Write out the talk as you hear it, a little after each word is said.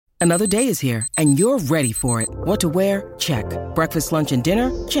Another day is here, and you're ready for it. What to wear? Check. Breakfast, lunch, and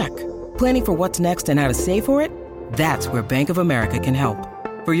dinner? Check. Planning for what's next and how to save for it? That's where Bank of America can help.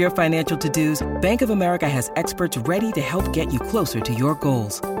 For your financial to-dos, Bank of America has experts ready to help get you closer to your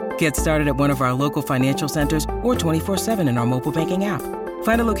goals. Get started at one of our local financial centers or 24/7 in our mobile banking app.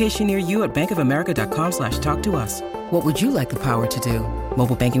 Find a location near you at bankofamerica.com/talktous. What would you like the power to do?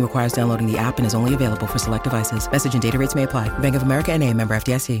 Mobile banking requires downloading the app and is only available for select devices. Message and data rates may apply. Bank of America N.A., member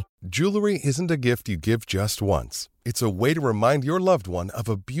FDIC. Jewelry isn't a gift you give just once. It's a way to remind your loved one of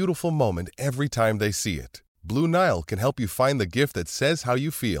a beautiful moment every time they see it. Blue Nile can help you find the gift that says how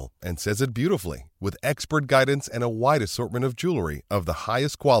you feel and says it beautifully, with expert guidance and a wide assortment of jewelry of the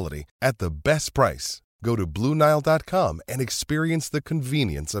highest quality at the best price. Go to BlueNile.com and experience the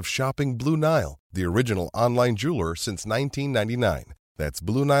convenience of shopping Blue Nile, the original online jeweler since 1999. That's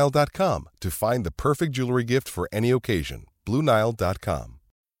BlueNile.com to find the perfect jewelry gift for any occasion. BlueNile.com.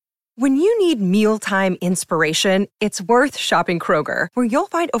 When you need mealtime inspiration, it's worth shopping Kroger, where you'll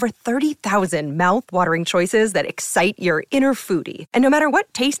find over 30,000 mouth-watering choices that excite your inner foodie. And no matter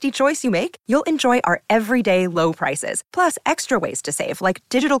what tasty choice you make, you'll enjoy our everyday low prices, plus extra ways to save, like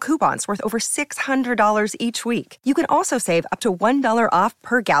digital coupons worth over $600 each week. You can also save up to $1 off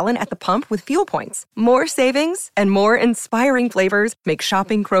per gallon at the pump with fuel points. More savings and more inspiring flavors make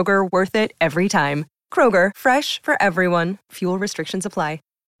shopping Kroger worth it every time. Kroger, fresh for everyone. Fuel restrictions apply.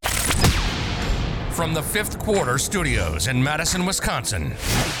 From the Fifth Quarter Studios in Madison, Wisconsin,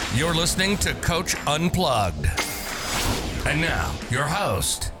 you're listening to Coach Unplugged. And now, your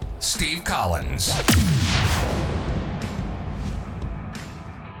host, Steve Collins.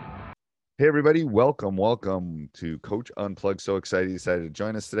 Hey, everybody. Welcome to Coach Unplugged. So excited you decided to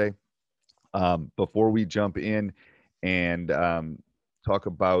join us today. Before we jump in and talk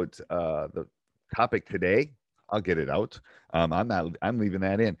about the topic today, I'll get it out. I'm leaving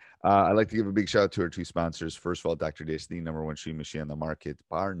that in. I'd like to give a big shout out to our two sponsors. First of all, Dr. Dish, the number one shoe machine on the market,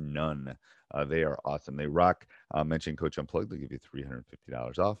 bar none. They are awesome. They rock. Mention Coach Unplugged. They'll give you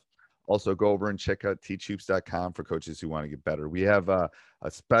 $350 off. Also, go over and check out teachhoops.com for coaches who want to get better. We have a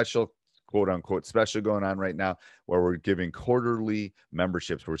special, quote unquote, special going on right now where we're giving quarterly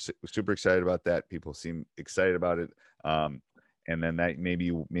memberships. We're super excited about that. People seem excited about it. And then that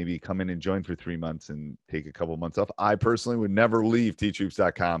maybe come in and join for 3 months and take a couple months off. I personally would never leave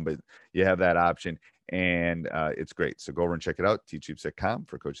teachhoops.com, but you have that option, and it's great. So go over and check it out, teachhoops.com,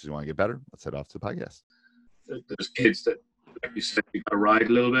 for coaches who want to get better. Let's head off to the podcast. There's kids that, like you said, you got to ride a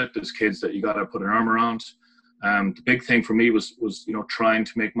little bit. There's kids that you got to put an arm around. The big thing for me was trying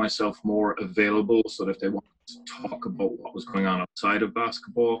to make myself more available so that if they wanted to talk about what was going on outside of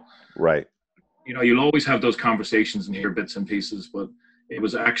basketball. Right. You'll always have those conversations and hear bits and pieces, but it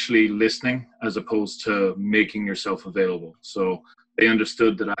was actually listening as opposed to making yourself available. So they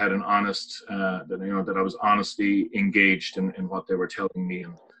understood that I had an honest, that I was honestly engaged in what they were telling me,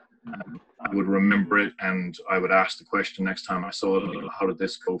 and I would remember it, and I would ask the question next time I saw it: how did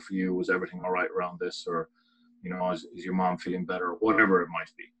this go for you? Was everything all right around this? Or, is your mom feeling better? Whatever it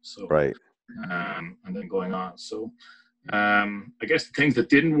might be. So right. And then going on. So. I guess the things that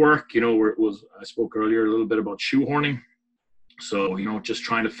didn't work, I spoke earlier a little bit about shoehorning. So, just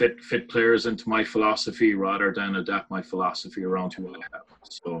trying to fit players into my philosophy rather than adapt my philosophy around who I have.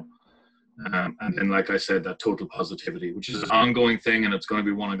 So, and then, like I said, that total positivity, which is an ongoing thing, and it's going to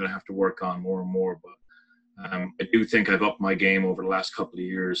be one I'm going to have to work on more and more. But I do think I've upped my game over the last couple of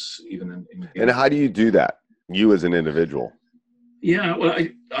years, even in And how do you do that, you as an individual? Yeah, well,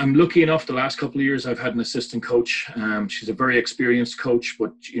 I'm lucky enough. The last couple of years, I've had an assistant coach. She's a very experienced coach,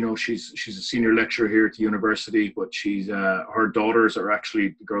 but she's a senior lecturer here at the university. But she's her daughters are actually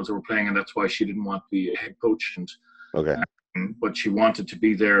the girls that were playing, and that's why she didn't want to be a head coach. And Okay. But she wanted to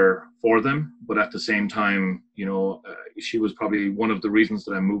be there for them. But at the same time, she was probably one of the reasons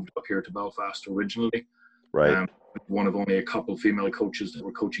that I moved up here to Belfast originally. Right. One of only a couple of female coaches that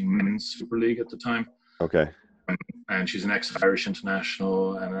were coaching men's Super League at the time. Okay. And she's an ex-Irish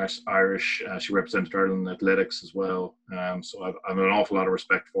international and Irish. She represented Ireland in athletics as well. So I've an awful lot of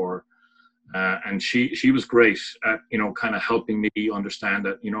respect for her. And she was great at, kind of helping me understand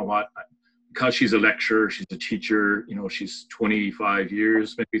that, because she's a lecturer, she's a teacher, she's 25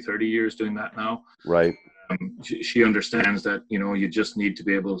 years, maybe 30 years doing that now. Right. She understands that, you just need to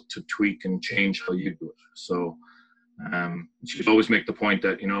be able to tweak and change how you do it. So she'd always make the point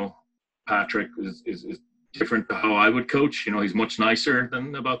that, Patrick is different to how I would coach. He's much nicer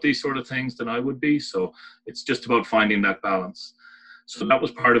about these sort of things than I would be. So it's just about finding that balance. So that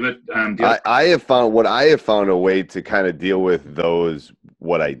was part of it. I have found a way to kind of deal with those.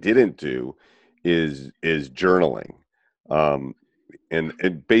 What I didn't do is journaling.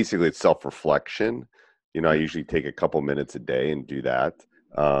 And basically it's self-reflection. I usually take a couple minutes a day and do that.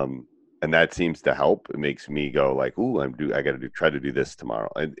 And that seems to help. It makes me go like, ooh, I got to try to do this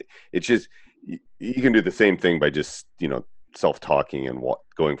tomorrow. And it's just, you can do the same thing by just, self-talking and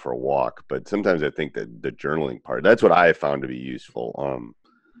going for a walk. But sometimes I think that the journaling part, that's what I have found to be useful.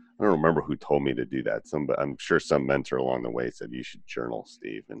 I don't remember who told me to do that. I'm sure some mentor along the way said you should journal,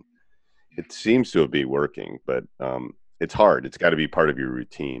 Steve. And it seems to be working, but it's hard. It's got to be part of your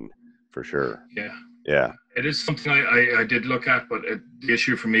routine for sure. Yeah. It is something I did look at, but the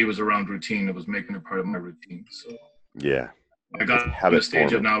issue for me was around routine. It was making it part of my routine. So yeah, I got to the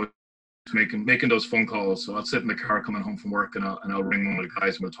stage of now making those phone calls. So I'll sit in the car coming home from work and I'll ring one of the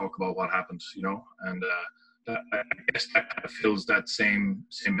guys and we'll talk about what happened, and I guess that kind of fills that same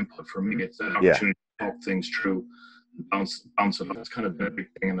input for me. It's that opportunity to talk things through, bounce it off. It's kind of been a big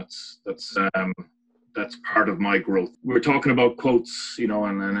thing, and that's part of my growth. We were talking about quotes, and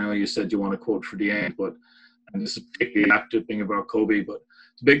I know you said you want a quote for the end, and this is particularly active thing about Kobe, but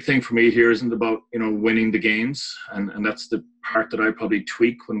the big thing for me here isn't about, winning the games. And that's the part that I probably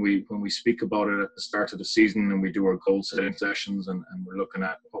tweak when we speak about it at the start of the season and we do our goal setting sessions and we're looking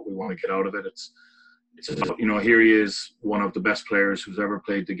at what we want to get out of it. It's about, here he is, one of the best players who's ever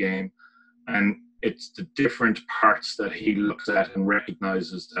played the game. And it's the different parts that he looks at and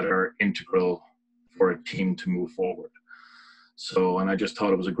recognizes that are integral for a team to move forward. So, and I just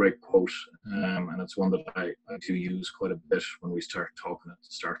thought it was a great quote, and it's one that I do use quite a bit when we start talking at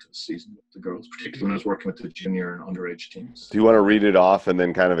the start of the season with the girls, particularly when I was working with the junior and underage teams. Do you want to read it off and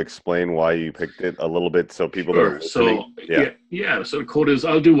then kind of explain why you picked it a little bit so people Sure. that are listening? So the quote is,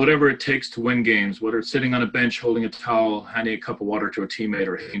 "I'll do whatever it takes to win games, whether it's sitting on a bench, holding a towel, handing a cup of water to a teammate,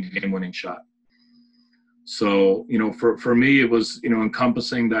 or hitting a game-winning shot." So, for me, it was,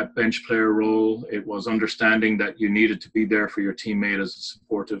 encompassing that bench player role. It was understanding that you needed to be there for your teammate as a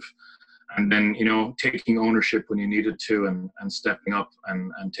supportive, and then, taking ownership when you needed to and stepping up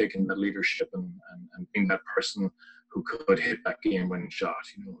and taking that leadership and being that person who could hit that game-winning shot,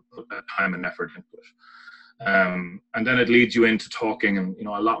 put that time and effort into it. And then it leads you into talking, and,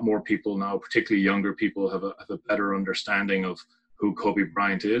 a lot more people now, particularly younger people, have a better understanding of who Kobe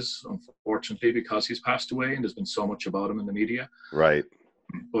Bryant is, unfortunately, because he's passed away and there's been so much about him in the media. Right.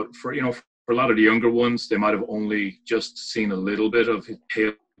 But for a lot of the younger ones, they might have only just seen a little bit of his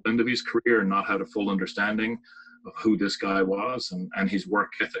tail end of his career and not had a full understanding of who this guy was and his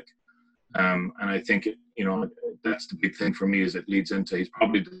work ethic. And I think, that's the big thing for me, is it leads into, he's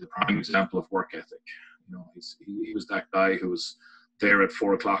probably the prime example of work ethic. He was that guy who was there at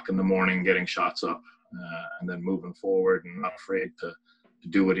 4:00 in the morning getting shots up. And then moving forward and not afraid to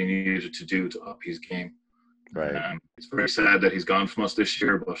do what he needed to do to up his game. Right. It's very sad that he's gone from us this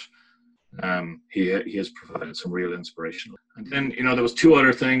year, but he has provided some real inspiration. And then, there was two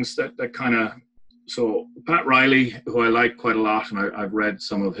other things that kind of, so Pat Riley, who I like quite a lot, and I've read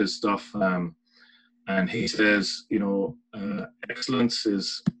some of his stuff, and he says, excellence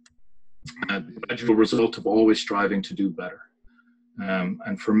is a gradual result of always striving to do better.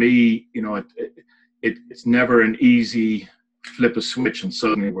 And for me, it's never an easy flip a switch and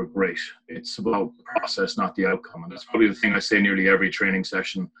suddenly we're great. It's about the process, not the outcome. And that's probably the thing I say nearly every training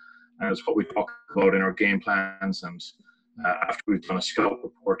session. And it's what we talk about in our game plans. And after we've done a scout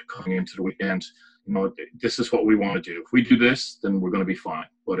report coming into the weekend, this is what we want to do. If we do this, then we're going to be fine.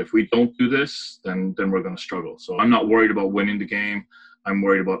 But if we don't do this, then we're going to struggle. So I'm not worried about winning the game. I'm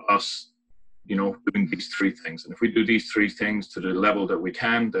worried about us, doing these three things. And if we do these three things to the level that we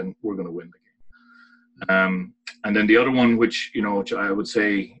can, then we're going to win the game. And then the other one, which I would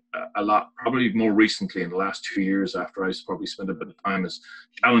say a lot, probably more recently in the last 2 years after I probably spent a bit of time, is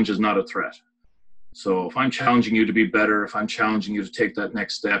challenge is not a threat. So if I'm challenging you to be better, if I'm challenging you to take that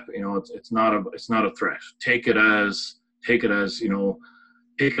next step, it's not a threat. Take it as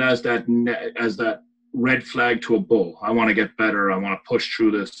that red flag to a bull. I want to get better. I want to push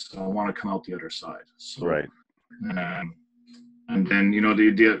through this. I want to come out the other side. So, right. And then,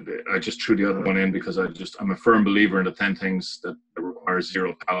 I just threw the other one in because I'm a firm believer in the 10 things that require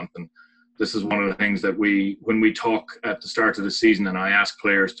zero talent. And this is one of the things that when we talk at the start of the season and I ask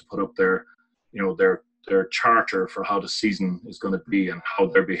players to put up their charter for how the season is going to be and how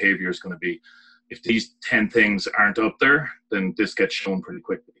their behavior is going to be. If these 10 things aren't up there, then this gets shown pretty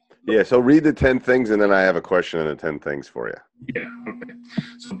quickly. Yeah, so read the 10 things, and then I have a question on the 10 things for you. Yeah, okay.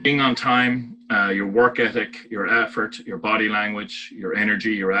 So being on time, your work ethic, your effort, your body language, your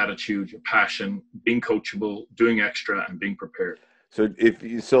energy, your attitude, your passion, being coachable, doing extra, and being prepared.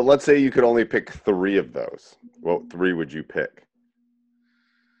 So let's say you could only pick 3 of those. What 3 would you pick?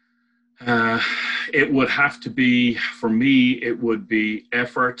 It would have to be, for me, it would be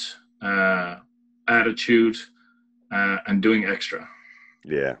effort, attitude, and doing extra.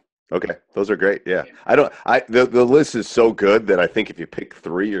 Yeah. Okay. Those are great. Yeah. The list is so good that I think if you pick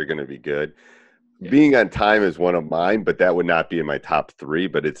 3, you're going to be good. Yeah. Being on time is one of mine, but that would not be in my top 3,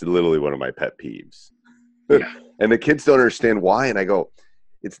 but it's literally one of my pet peeves. Yeah. And the kids don't understand why. And I go,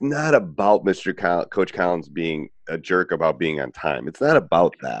 it's not about Coach Collins being a jerk about being on time. It's not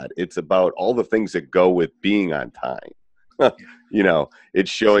about that. It's about all the things that go with being on time. You know,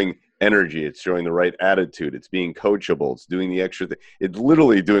 it's showing energy. It's showing the right attitude. It's being coachable. It's doing the extra thing. It's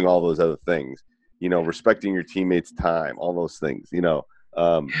literally doing all those other things, you know, respecting your teammates' time, all those things, you know.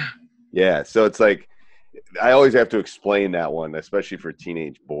 Yeah. So it's like, I always have to explain that one, especially for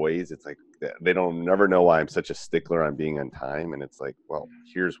teenage boys. It's like, they don't never know why I'm such a stickler on being on time. And it's like, well,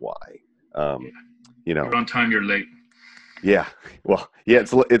 here's why, you know, you're on time, you're late. Yeah. Well, yeah,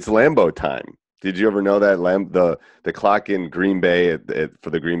 it's Lambeau time. Did you ever know that the clock in Green Bay for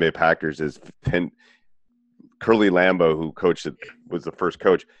the Green Bay Packers is 10? Curly Lambeau, who was the first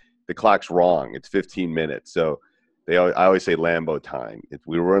coach, the clock's wrong. It's 15 minutes. So I always say Lambeau time.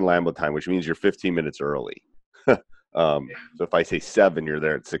 We were in Lambeau time, which means you're 15 minutes early. So if I say 7, you're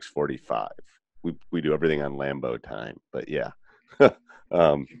there at 6:45. We do everything on Lambeau time. But yeah, I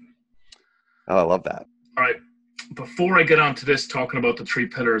love that. All right. Before I get on to this, talking about the 3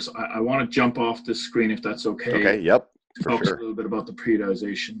 pillars, I want to jump off this screen if that's okay. Okay, yep, for talk sure. a little bit about the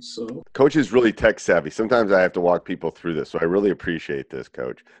periodization. So, Coach is really tech savvy. Sometimes I have to walk people through this, so I really appreciate this,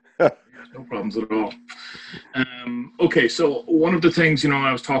 Coach. No problems at all. Okay, so one of the things, you know,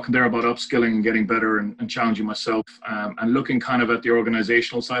 I was talking there about upskilling and getting better and challenging myself, and looking kind of at the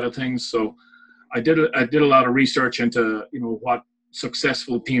organizational side of things. So I did a lot of research into, you know, what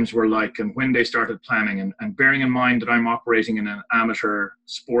successful teams were like and when they started planning, and bearing in mind that I'm operating in an amateur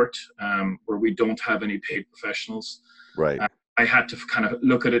sport where we don't have any paid professionals. Right. I had to kind of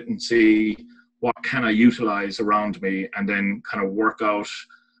look at it and see what can I utilize around me, and then kind of work out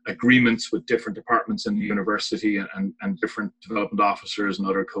agreements with different departments in the university and different development officers and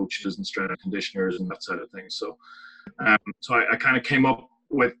other coaches and strength conditioners and that side of things. So I kind of came up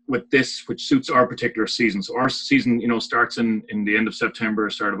with this, which suits our particular season. So our season, you know, starts in the end of September,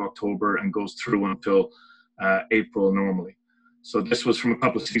 start of October, and goes through until April normally. So this was from a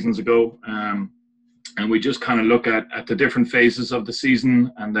couple of seasons ago. And we just kind of look at the different phases of the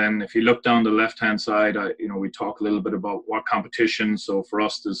season. And then if you look down the left-hand side, we talk a little bit about what competition. So for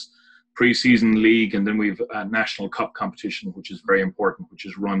us, there's preseason league, and then we've a national cup competition, which is very important, which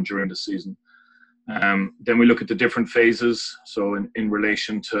is run during the season. Then we look at the different phases. So in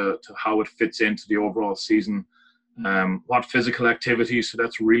relation to how it fits into the overall season, what physical activities. So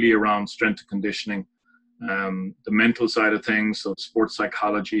that's really around strength and conditioning. The mental side of things, so sports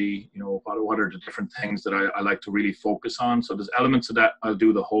psychology, you know, what are the different things that I like to really focus on. So there's elements of that I'll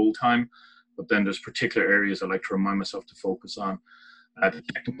do the whole time, but then there's particular areas I like to remind myself to focus on. The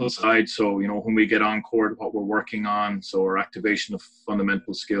technical side, so, you know, when we get on court, what we're working on, so our activation of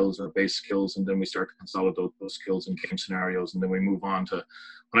fundamental skills or base skills, and then we start to consolidate those skills in game scenarios, and then we move on to,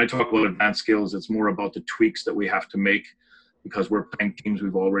 when I talk about advanced skills, it's more about the tweaks that we have to make, because we're playing teams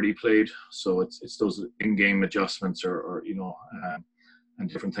we've already played. So it's those in-game adjustments or you know, and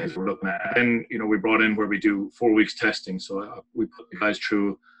different things we're looking at. And, you know, we brought in where we do 4 weeks testing. So we put the guys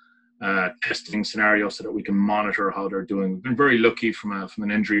through testing scenarios so that we can monitor how they're doing. We've been very lucky from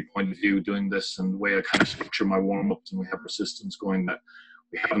an injury point of view doing this, and the way I kind of structure my warm-ups, and we have our systems going, that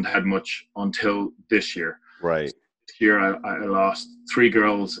we haven't had much until this year. Right. This year I lost 3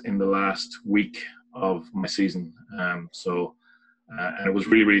 girls in the last week of my season. And it was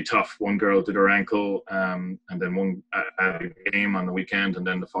really, really tough. One girl did her ankle, and then one at a game on the weekend, and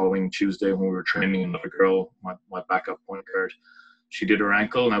then the following Tuesday when we were training, another girl, my backup point guard, she did her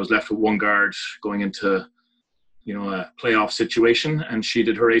ankle, and I was left with one guard going into, you know, a playoff situation, and she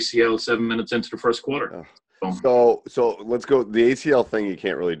did her ACL 7 minutes into the first quarter. So let's go. The ACL thing, you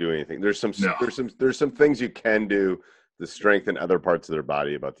can't really do anything. There's some things you can do to strengthen other parts of their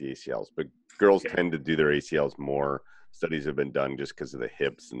body about the ACLs, but girls tend to do their ACLs more. Studies have been done just because of the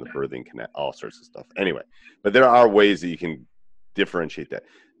hips and the birthing canal, all sorts of stuff. Anyway, but there are ways that you can differentiate that.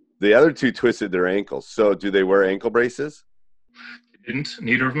 The other 2 twisted their ankles. So do they wear ankle braces? They didn't,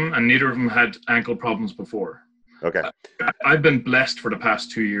 neither of them. And neither of them had ankle problems before. Okay. I've been blessed for the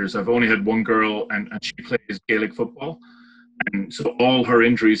past 2 years. I've only had one girl, and she plays Gaelic football. And so all her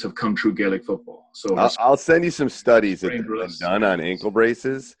injuries have come through Gaelic football. So I'll send you some studies that have been done on ankle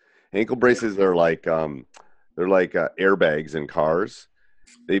braces. Ankle braces are like they're like airbags in cars.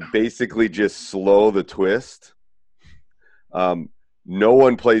 They basically just slow the twist. no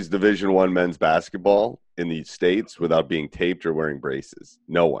one plays Division I men's basketball in the States without being taped or wearing braces.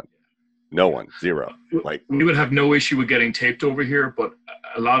 No one, zero. Like, we would have no issue with getting taped over here, but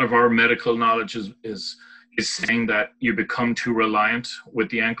a lot of our medical knowledge is saying that you become too reliant with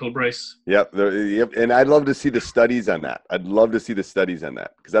the ankle brace. Yep. And I'd love to see the studies on that.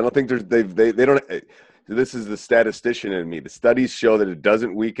 Because I don't think they don't. This is the statistician in me. The studies show that it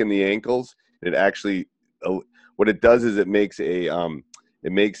doesn't weaken the ankles. It actually, what it does is it makes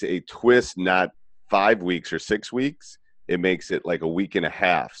a twist not 5 weeks or 6 weeks. It makes it like a week and a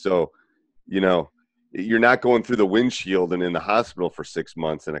half. So, you're not going through the windshield and in the hospital for 6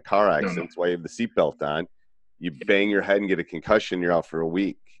 months in a car accident. That's why you have the seatbelt on. You bang your head and get a concussion, you're out for a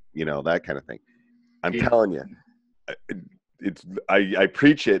week, that kind of thing. I'm telling you, I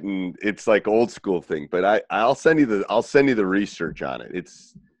preach it, and it's like old school thing, but I'll send you the research on it.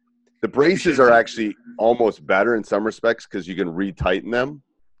 The braces are actually almost better in some respects because you can retighten them.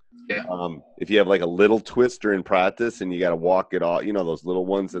 Yeah. If you have like a little twister in practice and you got to walk it off, those little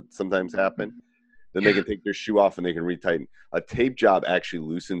ones that sometimes happen, then they can take their shoe off and they can retighten. A tape job actually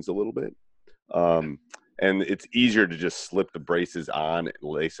loosens a little bit. And it's easier to just slip the braces on and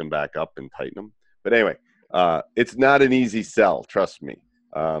lace them back up and tighten them. But anyway, it's not an easy sell, trust me.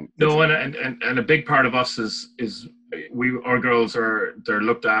 No, and a big part of us is our girls they're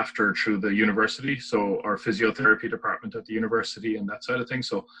looked after through the university. So our physiotherapy department at the university and that side of things.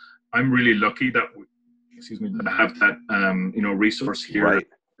 So I'm really lucky that I have that resource here at the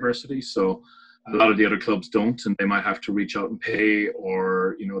university. So a lot of the other clubs don't, and they might have to reach out and pay,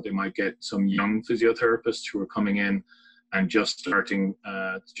 or they might get some young physiotherapists who are coming in and just starting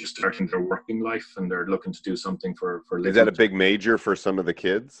their working life, and they're looking to do something for living. Is that a big major for some of the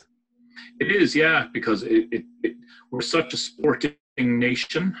kids? It is, yeah, because we're such a sporting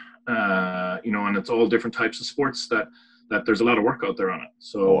nation, and it's all different types of sports that there's a lot of work out there on it.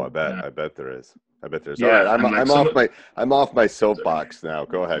 So I bet there is. Yeah, all right, I'm off my soapbox now.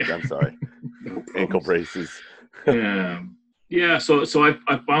 Go ahead. I'm sorry. No ankle braces. Yeah. So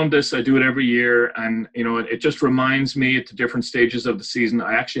I found this. I do it every year, and it just reminds me at the different stages of the season.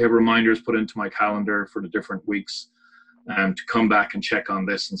 I actually have reminders put into my calendar for the different weeks, to come back and check on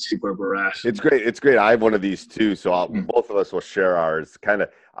this and see where we're at. It's great. I have one of these too, so both of us will share ours.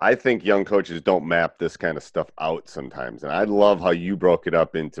 I think young coaches don't map this kind of stuff out sometimes, and I love how you broke it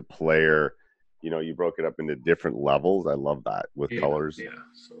up into player. You broke it up into different levels. I love that with colors. Yeah,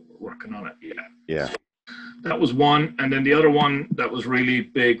 so we're working on it. Yeah. So that was one. And then the other one that was really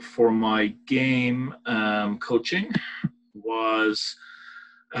big for my game coaching was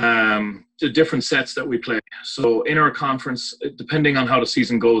the different sets that we play. So in our conference, depending on how the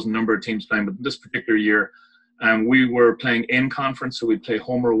season goes, the number of teams playing, but this particular year, we were playing in conference, so we'd play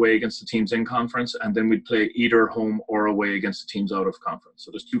home or away against the teams in conference, and then we'd play either home or away against the teams out of conference. So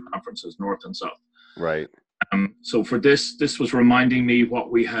there's two conferences, North and South. Right. So for this was reminding me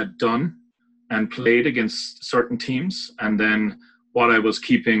what we had done and played against certain teams, and then what I was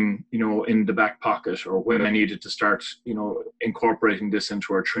keeping, in the back pocket, or when I needed to start, incorporating this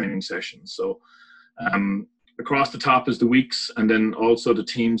into our training sessions. So across the top is the weeks, and then also the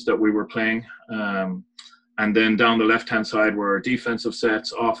teams that we were playing. And then down the left-hand side were defensive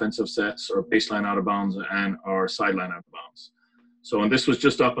sets, offensive sets, or baseline out of bounds, and our sideline out of bounds. So, and this was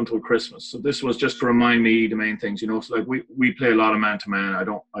just up until Christmas. So this was just to remind me the main things, so like we play a lot of man-to-man. I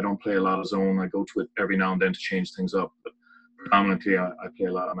don't play a lot of zone. I go to it every now and then to change things up, but predominantly I play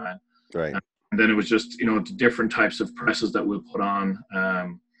a lot of man. Right. And then it was just, the different types of presses that we'll put on.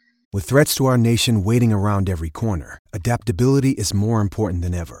 With threats to our nation waiting around every corner, adaptability is more important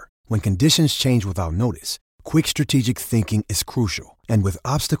than ever. When conditions change without notice, quick strategic thinking is crucial. And with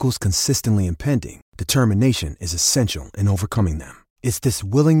obstacles consistently impending, determination is essential in overcoming them. It's this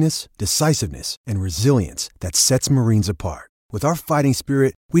willingness, decisiveness, and resilience that sets Marines apart. With our fighting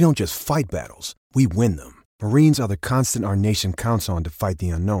spirit, we don't just fight battles, we win them. Marines are the constant our nation counts on to fight the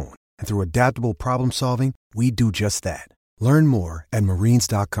unknown. And through adaptable problem solving, we do just that. Learn more at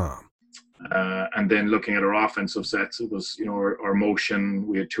marines.com. And then looking at our offensive sets, it was, our motion.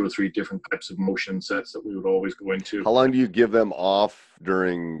 We had 2 or 3 different types of motion sets that we would always go into. How long do you give them off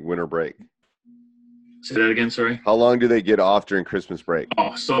during winter break? Say that again, sorry. How long do they get off during Christmas break?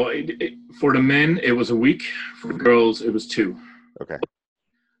 Oh, so for the men, it was a week. For the girls, it was 2. Okay.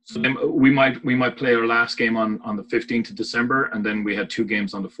 So then we might play our last game on the 15th of December, and then we had 2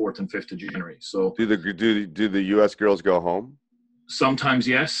 games on the 4th and 5th of January. So do the U.S. girls go home? Sometimes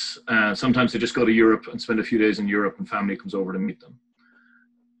yes. Sometimes they just go to Europe and spend a few days in Europe, and family comes over to meet them.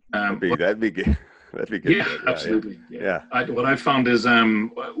 That'd be good. That'd be good. Yeah, absolutely. Yeah. What I found is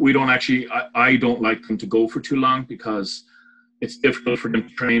we don't actually. I don't like them to go for too long because it's difficult for them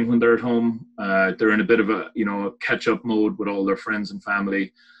to train when they're at home. They're in a bit of a, catch-up mode with all their friends and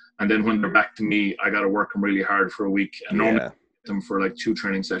family. And then when they're back to me, I got to work them really hard for a week. And normally them for like 2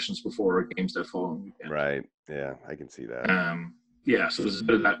 training sessions before games that following weekend. Right. Yeah, I can see that. So there's a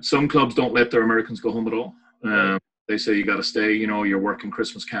bit of that. Some clubs don't let their Americans go home at all. They say you got to stay, you're working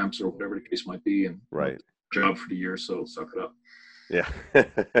Christmas camps or whatever the case might be, and job for the year, so suck it up. Yeah,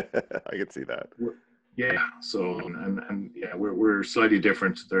 I can see that. Yeah. So and we're slightly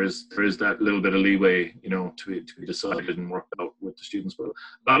different. There is that little bit of leeway, to be decided and worked out with the students. But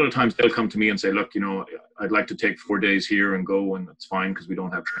a lot of the times they'll come to me and say, look, I'd like to take 4 days here and go, and it's fine because we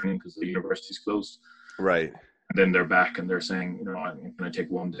don't have training because the university's closed. Right. And then they're back and they're saying, I'm going to take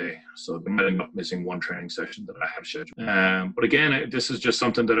 1 day. So they might end up missing 1 training session that I have scheduled. But again, this is just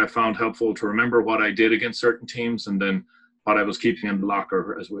something that I found helpful to remember what I did against certain teams, and then what I was keeping in the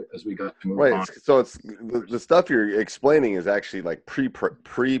locker as we got to move on. So it's the stuff you're explaining is actually like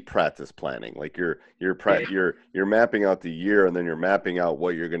pre-practice planning. Like you're mapping out the year, and then you're mapping out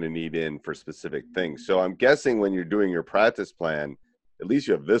what you're going to need in for specific things. So I'm guessing when you're doing your practice plan, at least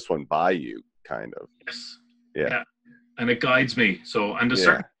you have this one by you, kind of. Yes. Yeah. And it guides me. So, and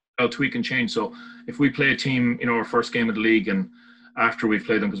certain I'll tweak and change. So if we play a team, our first game of the league, and after we've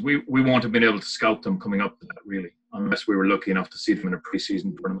played them, because we won't have been able to scout them coming up to that really, unless we were lucky enough to see them in a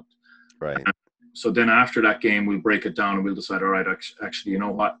preseason tournament. Right. So then after that game, we'll break it down and we'll decide, all right, actually, you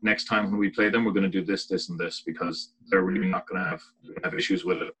know what, next time when we play them, we're going to do this, this, and this, because they're really not going to have issues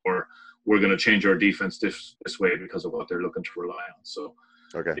with it, or we're going to change our defense this way because of what they're looking to rely on. So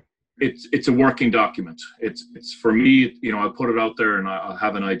it's a working document. It's for me, I'll put it out there and I'll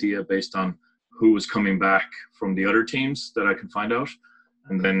have an idea based on who is coming back from the other teams that I can find out.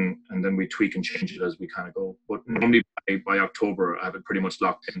 And then we tweak and change it as we kind of go. But normally by October, I have it pretty much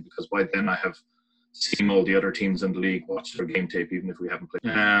locked in, because by then I have seen all the other teams in the league, watch their game tape, even if we haven't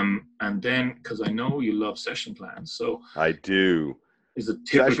played. And then, because I know you love session plans. So I do. Is a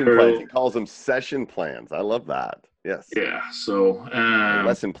typical session plans. He calls them session plans. I love that. Yes. Yeah. So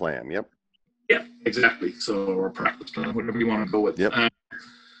lesson plan. Yep. Yeah, exactly. So, or practice plan, whatever you want to go with. Yep.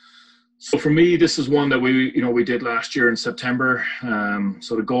 So for me, this is one that we did last year in September.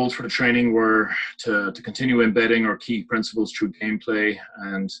 So the goals for the training were to continue embedding our key principles through gameplay.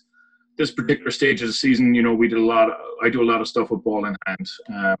 And this particular stage of the season, I do a lot of stuff with ball in hand.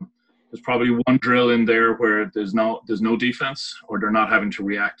 There's probably one drill in there where there's no defense, or they're not having to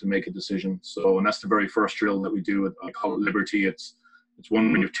react and make a decision. So, and that's the very first drill that we do. I call it Liberty. It's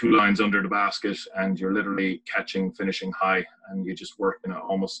one where you have 2 lines under the basket and you're literally catching, finishing high, and you just work in an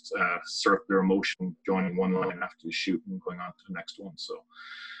almost circular motion, joining one line after you shoot and going on to the next one. So,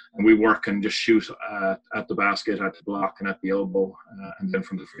 and we work and just shoot at the basket, at the block, and at the elbow, and then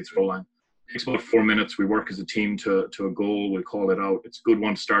from the free throw line. It takes about 4 minutes. We work as a team to a goal. We call it out. It's a good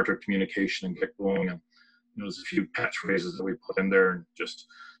one to start our communication and get going. And there's a few catchphrases that we put in there, and just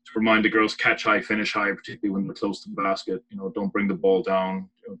to remind the girls, catch high, finish high, particularly when they're close to the basket. Don't bring the ball down.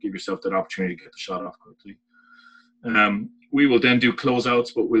 Give yourself that opportunity to get the shot off quickly. We will then do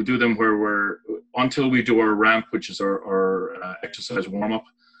closeouts, but we'll do them where until we do our ramp, which is our exercise warm up.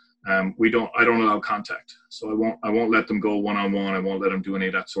 I don't allow contact, so I won't let them go one-on-one. I won't let them do any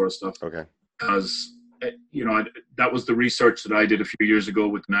of that sort of stuff. Okay. Because that was the research that I did a few years ago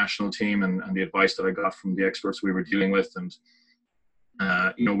with the national team, and the advice that I got from the experts we were dealing with. And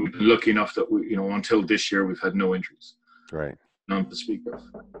we've been lucky enough that until this year, we've had no injuries. Right. None to speak of.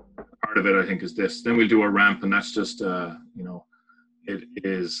 Part of it, I think, is this. Then we'll do our ramp, and that's just it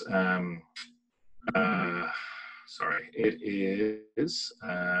is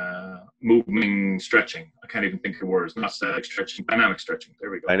moving stretching. I can't even think of words. Not static stretching, dynamic stretching.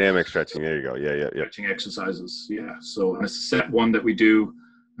 There we go. Dynamic stretching. There you go. Yeah. Stretching exercises. Yeah. So, and it's a set one that we do.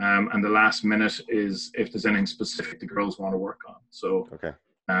 And the last minute is if there's anything specific the girls want to work on. So, okay.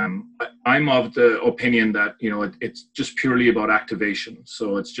 I'm of the opinion that, it's just purely about activation.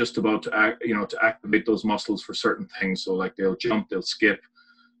 So it's just about to activate those muscles for certain things. So like they'll jump, they'll skip,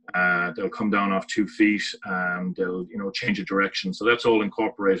 they'll come down off 2 feet, they'll, change a direction. So that's all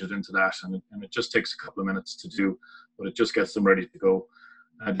incorporated into that. And it just takes a couple of minutes to do, but it just gets them ready to go.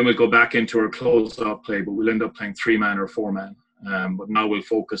 Then we'll go back into our close-out play, but we'll end up playing 3-man or 4-man. But now we'll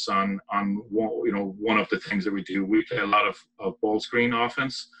focus on one of the things that we do. We play a lot of ball screen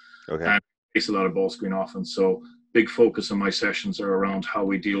offense. Okay. And it's a lot of ball screen offense. So big focus on my sessions are around how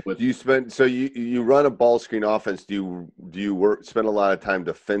we deal with. You run a ball screen offense. Do you spend a lot of time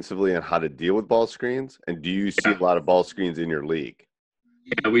defensively on how to deal with ball screens? And do you see a lot of ball screens in your league?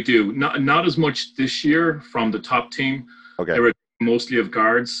 Yeah, we do. Not as much this year from the top team. Okay. They were mostly of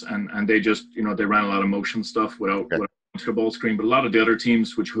guards, and they just they ran a lot of motion stuff without to the ball screen, but a lot of the other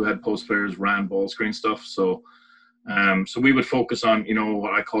teams who had post players ran ball screen stuff. So we would focus on,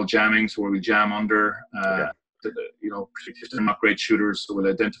 what I call jamming, so where we jam under, if they're not great shooters, so we'll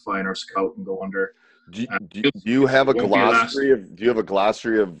identify in our scout and go under. Do you have a glossary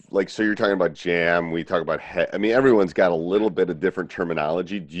of like, so you're talking about jam, we talk about I mean, everyone's got a little bit of different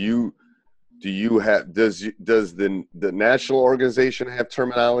terminology. Does the national organization have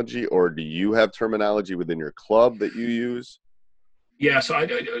terminology, or do you have terminology within your club that you use? Yeah, so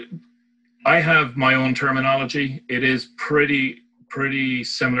I have my own terminology. It is pretty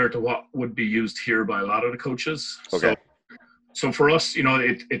similar to what would be used here by a lot of the coaches. Okay. So for us,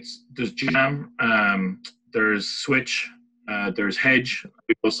 there's jam, there's switch, there's hedge.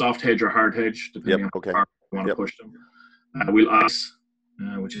 We go soft hedge or hard hedge, depending on how hard we want to push them. We'll ice,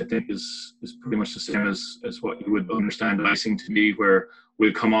 which I think is pretty much the same as what you would understand icing to be, where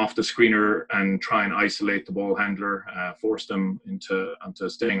we'll come off the screener and try and isolate the ball handler, force them into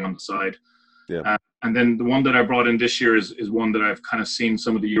staying on the side. Yeah. And then the one that I brought in this year is one that I've kind of seen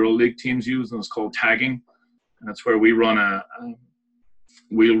some of the EuroLeague teams use, and it's called tagging. And that's where we run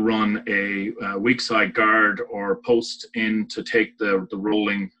we'll run a weak side guard or post in to take the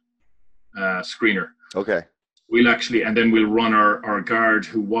rolling screener. Okay. And then we'll run our guard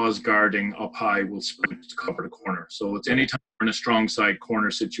who was guarding up high will sprint to cover the corner. So it's anytime we're in a strong side corner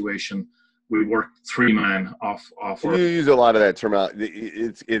situation, we work 3-man off. You use a lot of that terminology.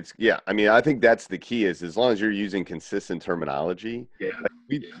 It's yeah. I mean, I think that's the key is as long as you're using consistent terminology. Yeah.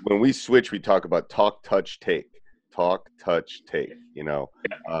 Like when we switch, we talk about talk, touch, take. Talk, touch, take. You're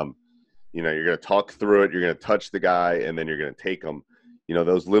going to talk through it. You're going to touch the guy, and then you're going to take them.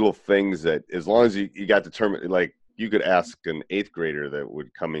 Those little things that, as long as you got the term, like you could ask an 8th grader that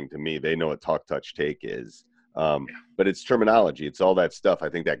would coming to me, they know what talk, touch, take is. But it's terminology. It's all that stuff. I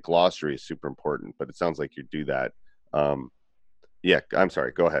think that glossary is super important, but it sounds like you do that. Yeah, I'm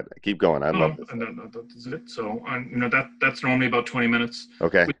sorry. Go ahead. Keep going. I love this. That's it. So, that's normally about 20 minutes.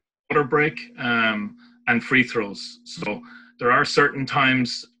 Okay. Water break and free throws. So there are certain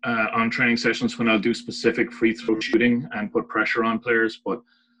times on training sessions when I'll do specific free throw shooting and put pressure on players, but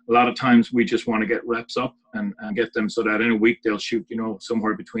a lot of times we just want to get reps up and get them so that in a week they'll shoot,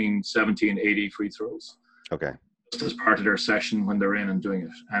 somewhere between 70 and 80 free throws. Okay. Just as part of their session when they're in and doing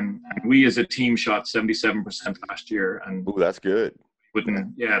it. And we as a team shot 77% last year. And ooh, that's good.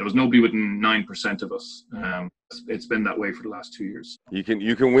 There was nobody within 9% of us. It's been that way for the last 2 years. You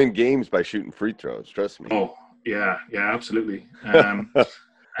can win games by shooting free throws. Trust me. Oh yeah, absolutely.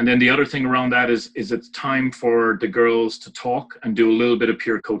 And then the other thing around that is it's time for the girls to talk and do a little bit of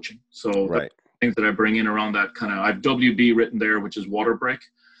peer coaching. So right. The things that I bring in around that I have WB written there, which is water break.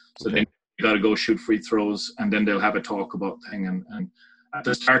 So then you got to go shoot free throws, and then they'll have a talk about thing. And at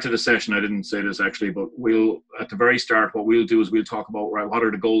the start of the session, I didn't say this actually, but at the very start, what we'll do is we'll talk about, right, what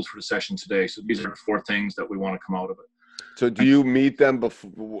are the goals for the session today? So these are the 4 things that we want to come out of it. So do you meet them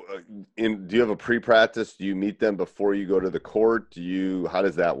before? Do you have a pre-practice? Do you meet them before you go to the court? How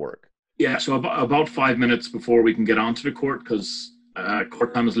does that work? Yeah, so about 5 minutes before we can get onto the court, because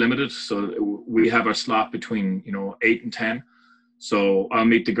court time is limited. So we have our slot between 8 and 10. So I'll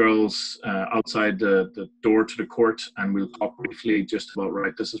meet the girls outside the door to the court, and we'll talk briefly just about,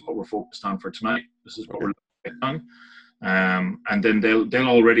 right, this is what we're focused on for tonight. This is what we're looking to get done. And then they'll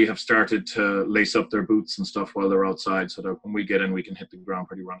already have started to lace up their boots and stuff while they're outside, so that when we get in, we can hit the ground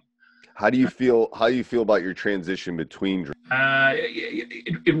pretty running. How do you feel about your transition between?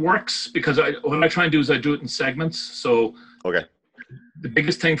 It works because what I try and do is I do it in segments. So okay. The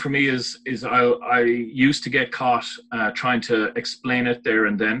biggest thing for me is I used to get caught trying to explain it there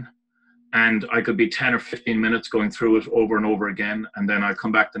and then, and I could be 10 or 15 minutes going through it over and over again, and then I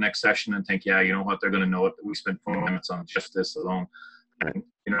come back the next session and think, yeah, you know what, they're going to know it. We spent 4 minutes on just this alone, and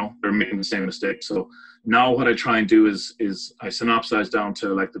they're making the same mistake. So now what I try and do is I synopsize down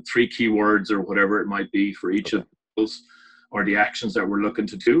to like the 3 key words or whatever it might be for each of those, or the actions that we're looking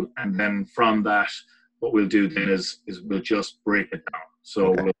to do, and then from that, what we'll do then is we'll just break it down.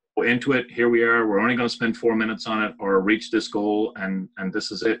 So we'll go into it. Here we are. We're only going to spend 4 minutes on it, or reach this goal, and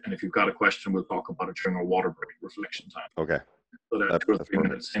this is it. And if you've got a question, we'll talk about it during our water break reflection time. Okay. So that's 2 or 3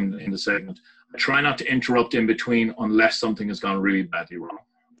 minutes in the segment. I try not to interrupt in between unless something has gone really badly wrong,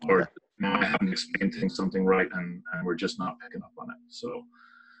 or I haven't explained something right, and we're just not picking up on it. So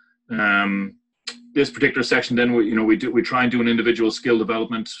this particular section, then we try and do an individual skill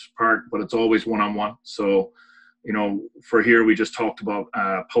development part, but it's always one-on-one. So for here, we just talked about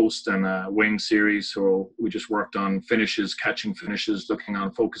post and wing series. So we just worked on finishes, catching finishes,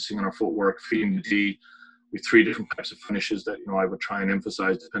 focusing on our footwork, feeding the D, we have 3 different types of finishes that, I would try and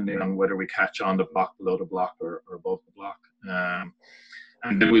emphasize depending on whether we catch on the block, below the block, or above the block.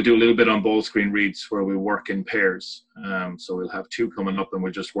 And then we'll do a little bit on ball screen reads where we work in pairs. So we'll have 2 coming up and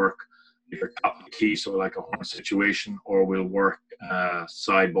we'll just work either top of the key, so like a horn situation, or we'll work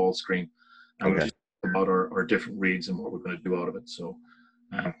side ball screen. And we'll just talk about our different reads and what we're going to do out of it. So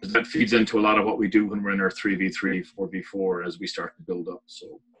that feeds into a lot of what we do when we're in our 3v3, 4v4 as we start to build up.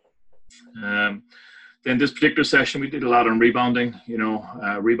 So then this particular session, we did a lot on rebounding.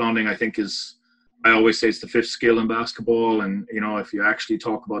 Rebounding, I think, I always say it's the 5th skill in basketball. And, if you actually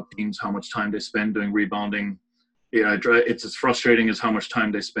talk about teams, how much time they spend doing rebounding, it's as frustrating as how much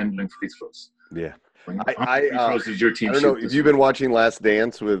time they spend doing free throws. Yeah. Free throws does your team I don't know. Have you been watching Last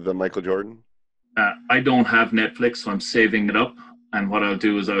Dance with Michael Jordan? I don't have Netflix, so I'm saving it up. And what I'll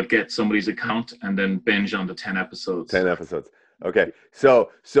do is I'll get somebody's account and then binge on the 10 episodes. 10 episodes. Okay.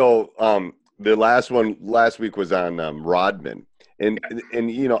 So the last one last week was on Rodman. And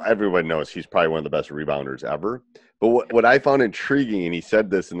everyone knows he's probably one of the best rebounders ever. But what I found intriguing, and he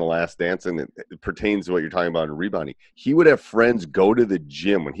said this in The Last Dance, and it pertains to what you're talking about in rebounding, he would have friends go to the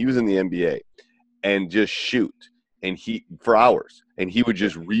gym when he was in the NBA and just shoot for hours, and he would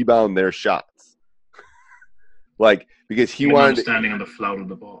just rebound their shots. Because he wanted understanding on the flight of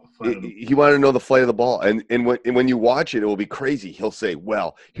the ball. He wanted to know the flight of the ball, and when you watch it, it will be crazy. He'll say,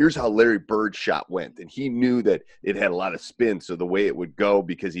 "Well, here's how Larry Bird's shot went," and he knew that it had a lot of spin, so the way it would go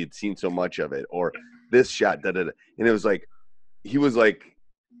because he had seen so much of it, or this shot, and it was like he was like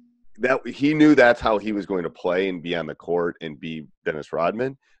that. He knew that's how he was going to play and be on the court and be Dennis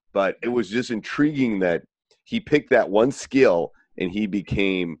Rodman. But it was just intriguing that he picked that one skill and he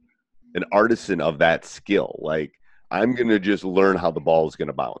became an artisan of that skill. Like, I'm going to just learn how the ball is going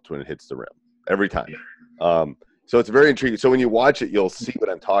to bounce when it hits the rim every time. So it's very intriguing. So when you watch it, you'll see what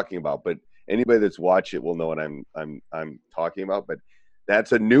I'm talking about, but anybody that's watched it will know what I'm talking about. But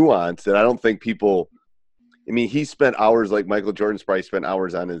that's a nuance that I don't think people, he spent hours, like Michael Jordan's probably spent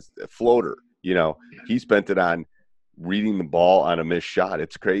hours on his floater, he spent it on reading the ball on a missed shot.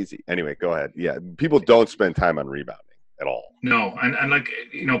 It's crazy. Anyway, go ahead. Yeah. People don't spend time on rebounding at all. No.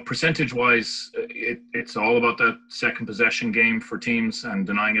 And percentage wise, it's all about that second possession game for teams and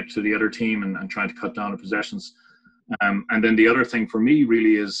denying it to the other team and trying to cut down the possessions. And then the other thing for me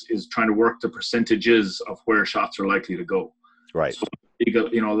really is trying to work the percentages of where shots are likely to go. Right. So,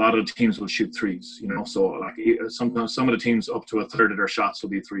 a lot of the teams will shoot threes, so like sometimes some of the teams up to a third of their shots will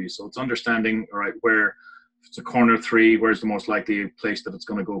be threes. So it's understanding, all right, where if it's a corner 3, where's the most likely place that it's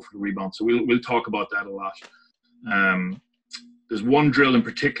going to go for the rebound. So we'll talk about that a lot. There's one drill in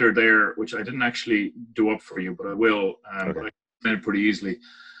particular there, which I didn't actually do up for you, but I will. But I explain it pretty easily.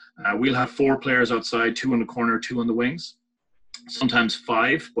 We'll have 4 players outside, 2 in the corner, 2 on the wings, sometimes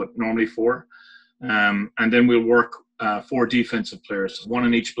 5, but normally 4. And then we'll work 4 defensive players, 1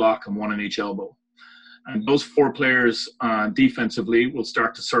 in each block and 1 in each elbow. And those 4 players defensively will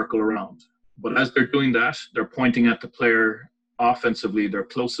start to circle around. But as they're doing that, they're pointing at the player offensively they're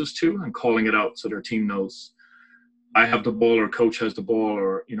closest to and calling it out so their team knows. I have the ball, or coach has the ball,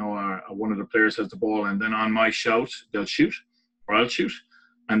 or one of the players has the ball, and then on my shout they'll shoot, or I'll shoot,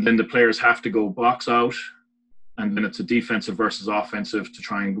 and then the players have to go box out, and then it's a defensive versus offensive to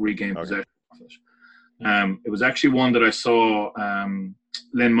try and regain possession of it. It was actually one that I saw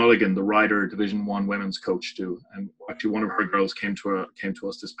Lynn Mulligan, the Ryder Division I women's coach, do, and actually one of her girls came to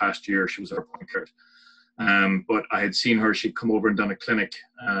us this past year. She was our point guard. But I had seen her, she'd come over and done a clinic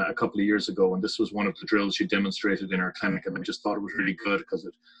a couple of years ago, and this was one of the drills she demonstrated in her clinic, and I just thought it was really good because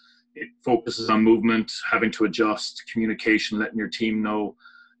it focuses on movement, having to adjust, communication, letting your team know,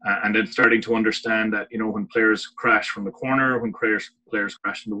 and then starting to understand that, when players crash from the corner, when players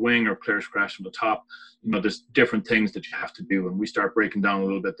crash from the wing, or players crash from the top, there's different things that you have to do. And we start breaking down a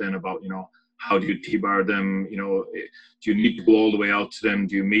little bit then about, how do you T-bar them? Do you need to go all the way out to them?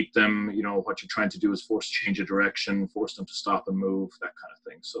 Do you meet them? What you're trying to do is change a direction, force them to stop and move, that kind of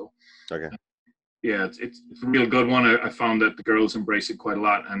thing. So, yeah, it's a real good one. I found that the girls embrace it quite a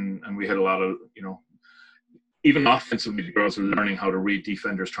lot, and we had a lot of, even offensively, the girls are learning how to read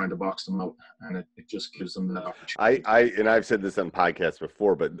defenders trying to box them out, and it just gives them that opportunity. And I've said this on podcasts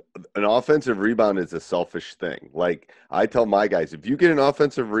before, but an offensive rebound is a selfish thing. Like, I tell my guys, if you get an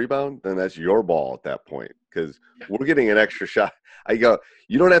offensive rebound, then that's your ball at that point, because we're getting an extra shot. I go,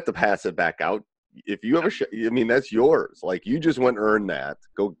 you don't have to pass it back out. If you have a shot, that's yours. Like, you just went and earned that.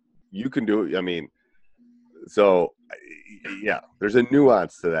 Go, you can do it. So yeah, there's a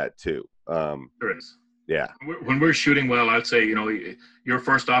nuance to that too. There is. Yeah. When we're shooting well, I'd say, your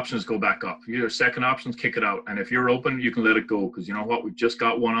first option is go back up. Your second option is kick it out. And if you're open, you can let it go, because you know what? We've just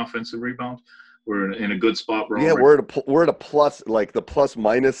got one offensive rebound. we're in a good spot. Yeah, we're at a plus, like the plus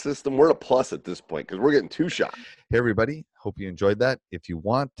minus system. We're at a plus at this point because we're getting 2 shots. Hey, everybody. Hope you enjoyed that. If you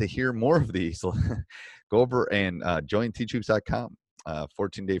want to hear more of these, go over and join teachhoops.com.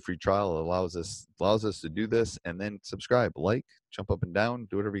 14-day free trial allows us to do this, and then subscribe, like, jump up and down,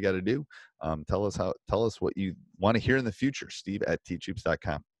 do whatever you got to do. Tell us what you want to hear in the future. Steve at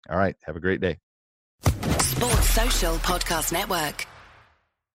teachhoops.com. All right. Have a great day. Sports Social Podcast Network.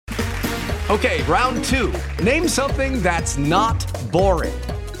 Okay, round 2. Name something that's not boring.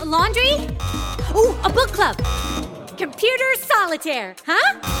 A laundry? Ooh, a book club. Computer solitaire,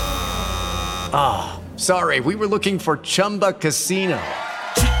 huh? Ah, sorry, we were looking for Chumba Casino.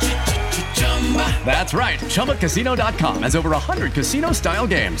 That's right, ChumbaCasino.com has over 100 casino-style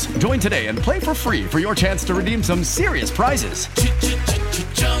games. Join today and play for free for your chance to redeem some serious prizes.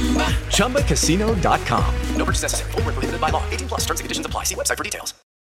 ChumbaCasino.com. No purchase necessary. Void where prohibited by law. 18+ terms and conditions apply. See website for details.